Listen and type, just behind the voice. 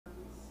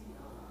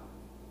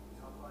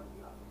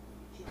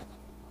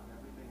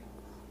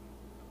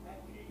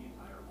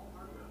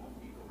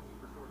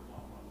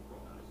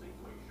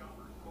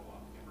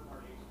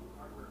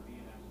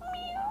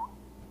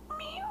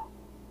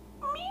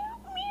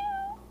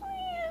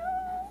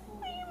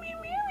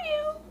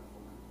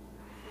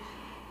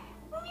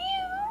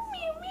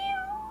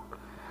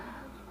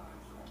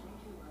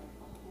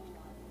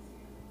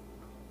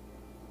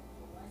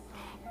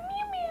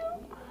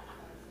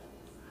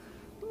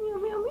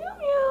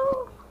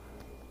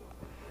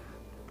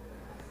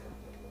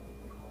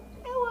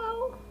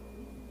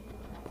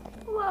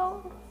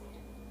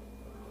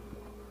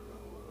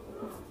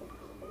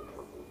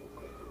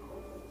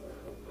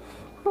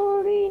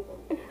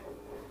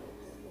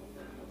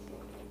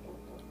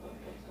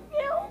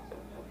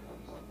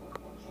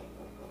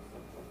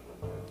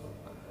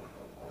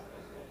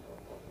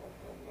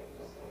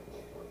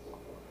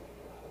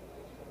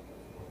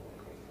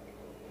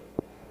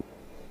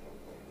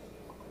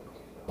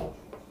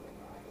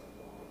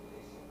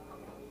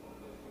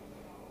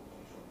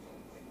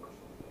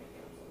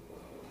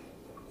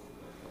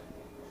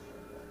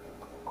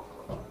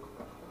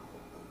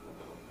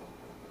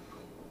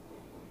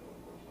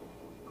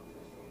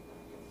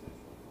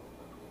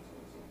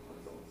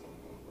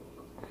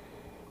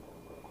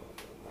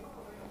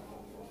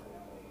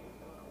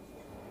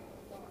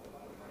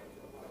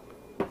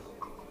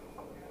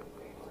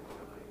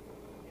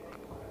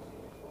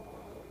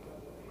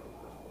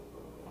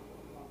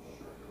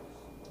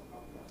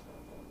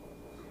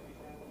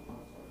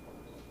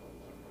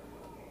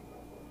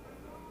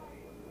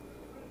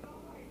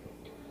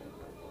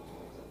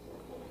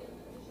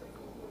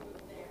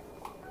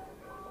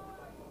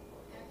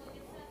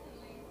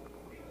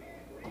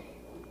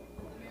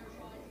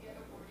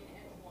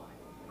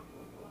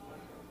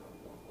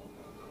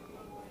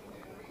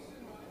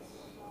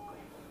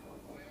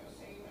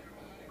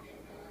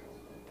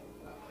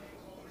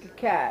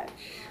catch.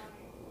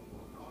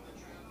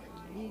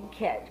 You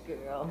catch,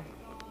 girl.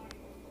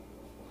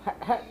 Hut,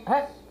 hut,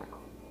 hut.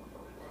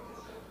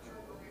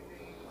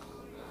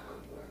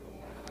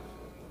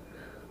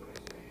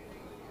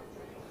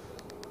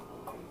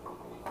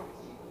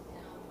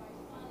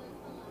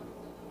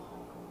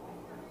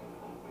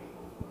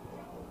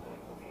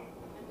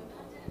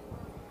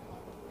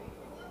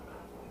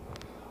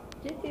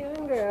 What you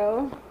doing,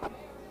 girl?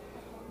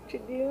 What you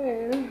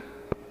doing?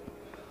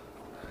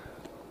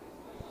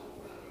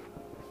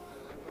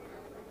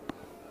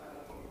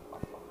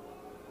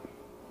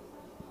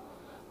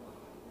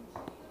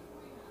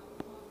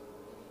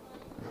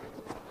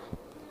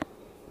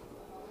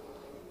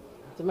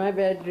 It's my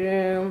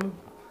bedroom,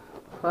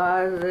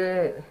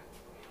 closet,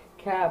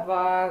 cat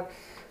box,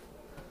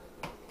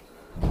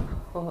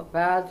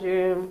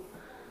 bathroom,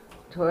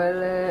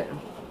 toilet.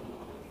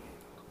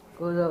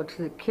 Goes out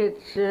to the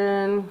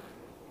kitchen.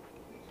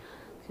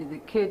 See the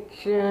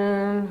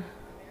kitchen.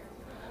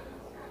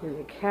 See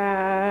the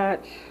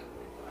cat.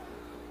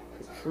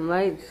 Put some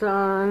lights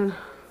on.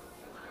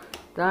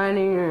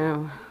 Dining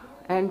room.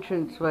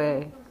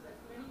 Entranceway.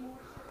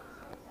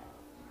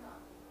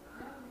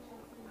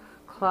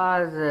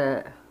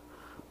 Closet.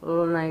 A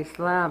little nice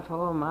lamp.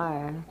 Oh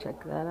my.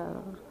 Check that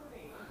out.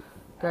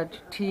 Got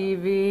your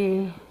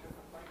TV.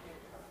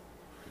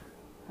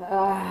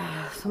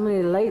 So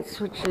many light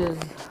switches.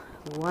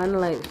 1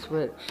 light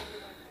switch.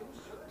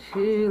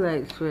 2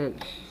 light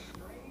switch.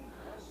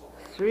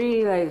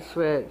 3 light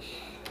switch.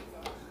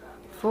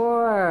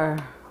 4.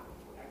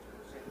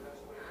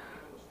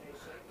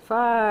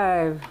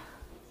 5.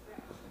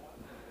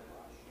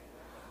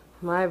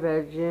 My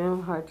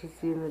bedroom. Hard to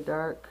see in the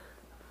dark.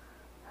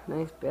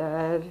 Nice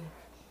bed.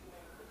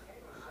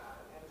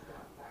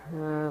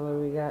 What do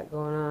we got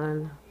going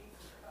on?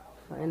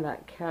 Find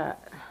that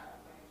cat.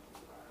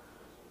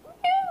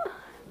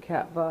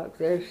 Cat box.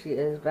 There she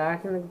is.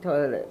 Back in the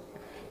toilet.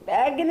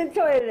 Back in the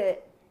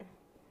toilet.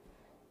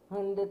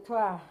 On the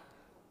toit.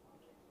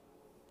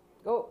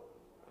 Go.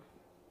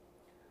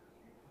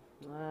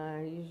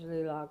 I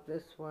usually lock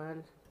this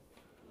one.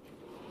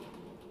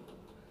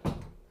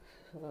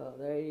 So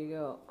there you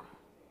go.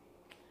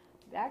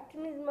 Back to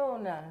Miss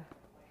Mona.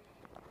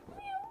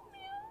 Meow,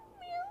 meow,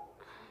 meow.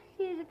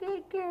 She's a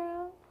good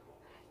girl.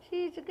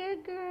 She's a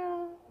good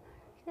girl.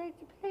 She likes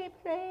to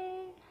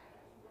play.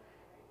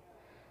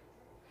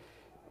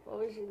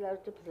 Oh, she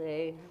loves to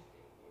play.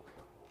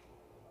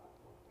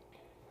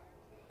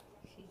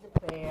 She's a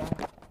player.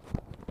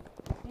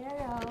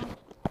 Yeah.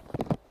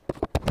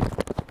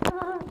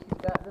 She's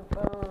got the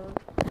phone.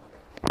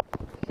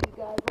 She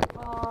got the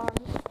phone.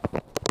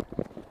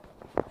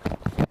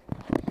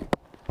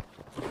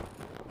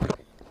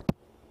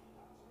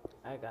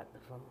 I got the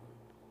phone.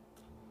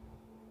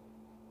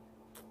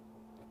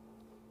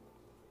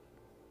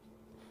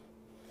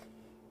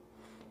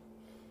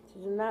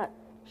 She's a nut.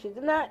 She's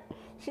a nut.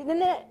 She's a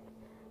nut.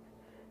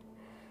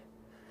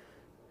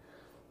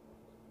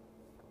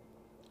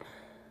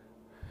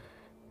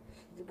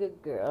 She's a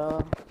good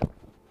girl.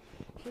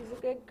 She's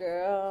a good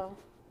girl.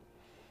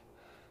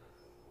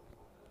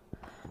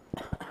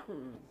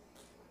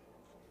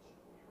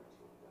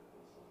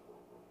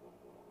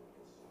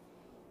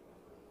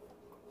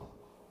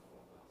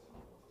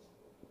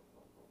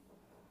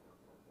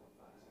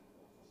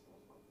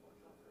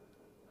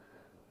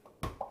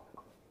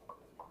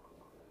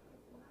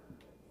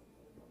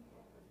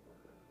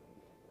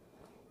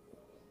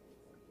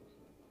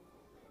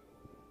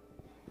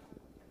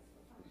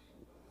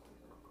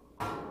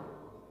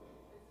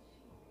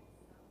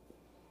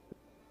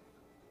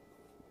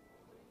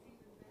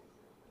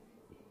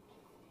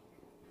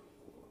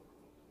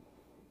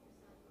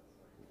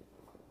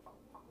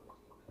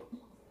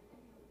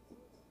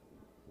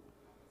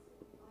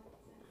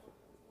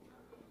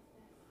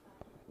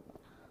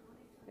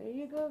 There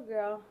you go,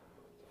 girl.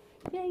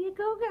 There you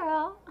go,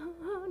 girl.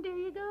 There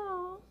you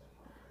go.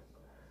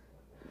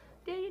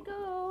 There you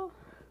go.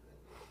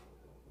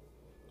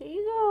 There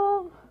you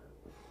go.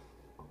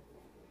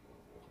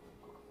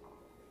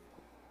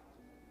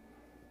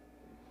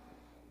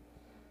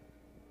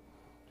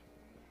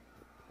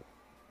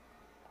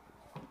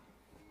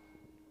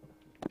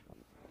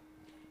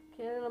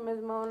 Okay, little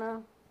Miss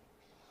Mona.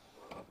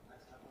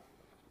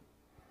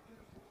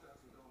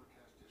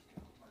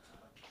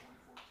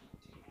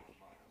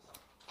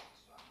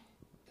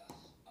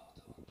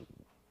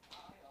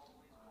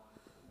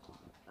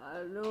 I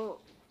don't know.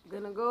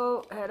 Gonna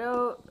go head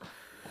out.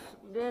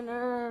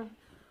 Dinner,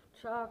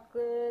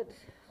 chocolate,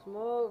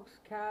 smokes,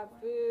 cat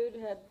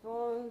food,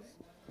 headphones.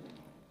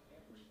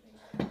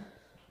 A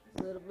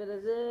little bit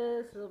of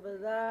this, a little bit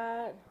of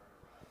that.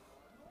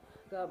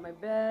 Got my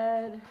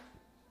bed.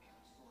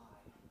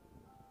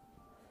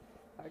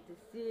 Hard to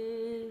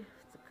see.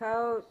 It's a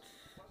couch.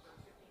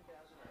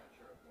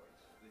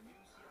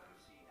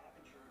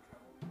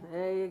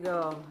 There you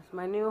go. It's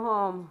my new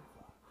home.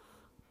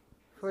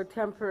 For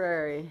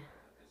temporary.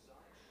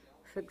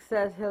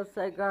 Success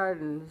Hillside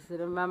Gardens.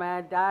 And when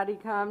my daddy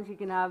comes, you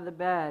can have the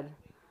bed.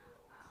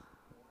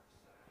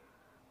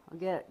 I'll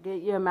get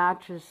you a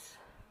mattress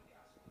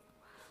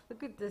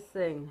Look at this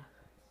thing.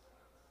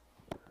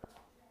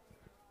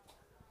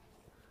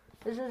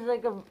 This is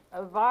like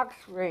a box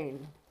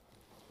rain.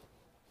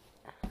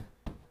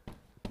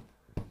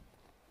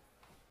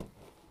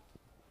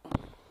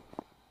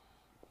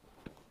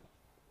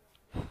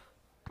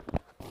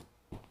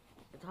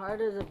 It's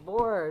hard as a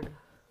board.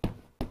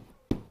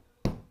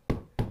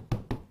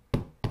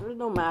 There's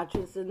no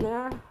mattress in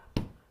there.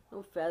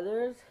 No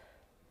feathers.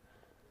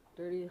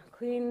 Dirty,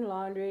 clean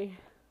laundry.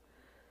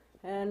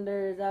 And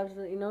there's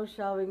absolutely no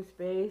shelving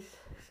space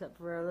except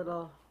for a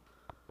little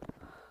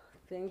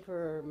thing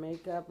for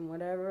makeup and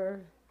whatever.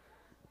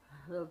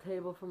 A little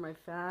table for my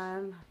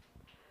fan.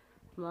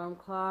 Alarm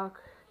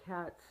clock.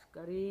 Cat's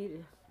gotta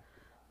eat.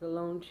 The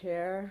lone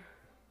chair.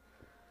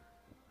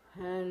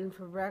 And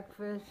for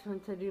breakfast,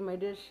 once I do my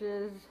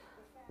dishes,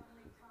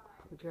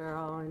 which are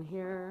all in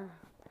here,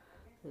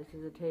 this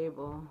is a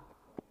table.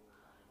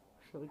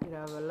 So we could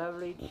have a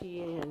lovely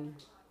tea and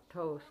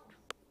toast.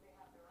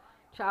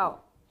 Ciao.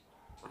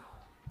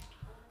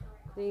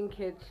 Clean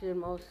kitchen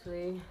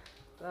mostly.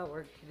 Got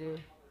work to do.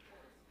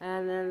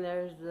 And then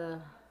there's the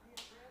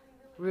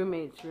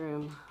roommate's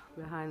room.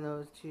 Behind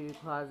those two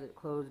closet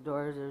closed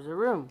doors, there's a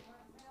room.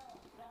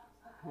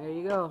 There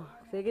you go.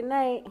 Say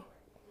goodnight. Mew,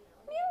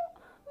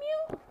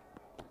 mew,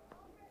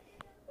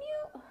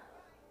 mew,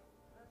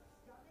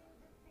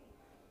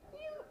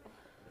 mew.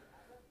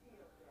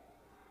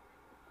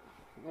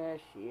 There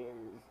she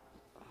is.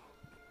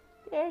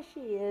 There she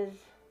is.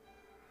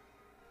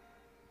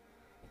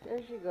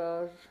 There she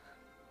goes.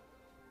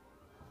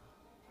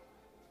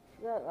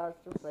 She's got lots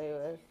to play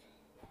with.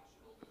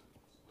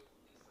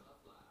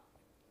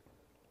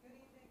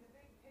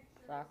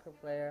 Soccer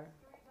player.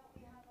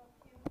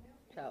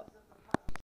 Ciao.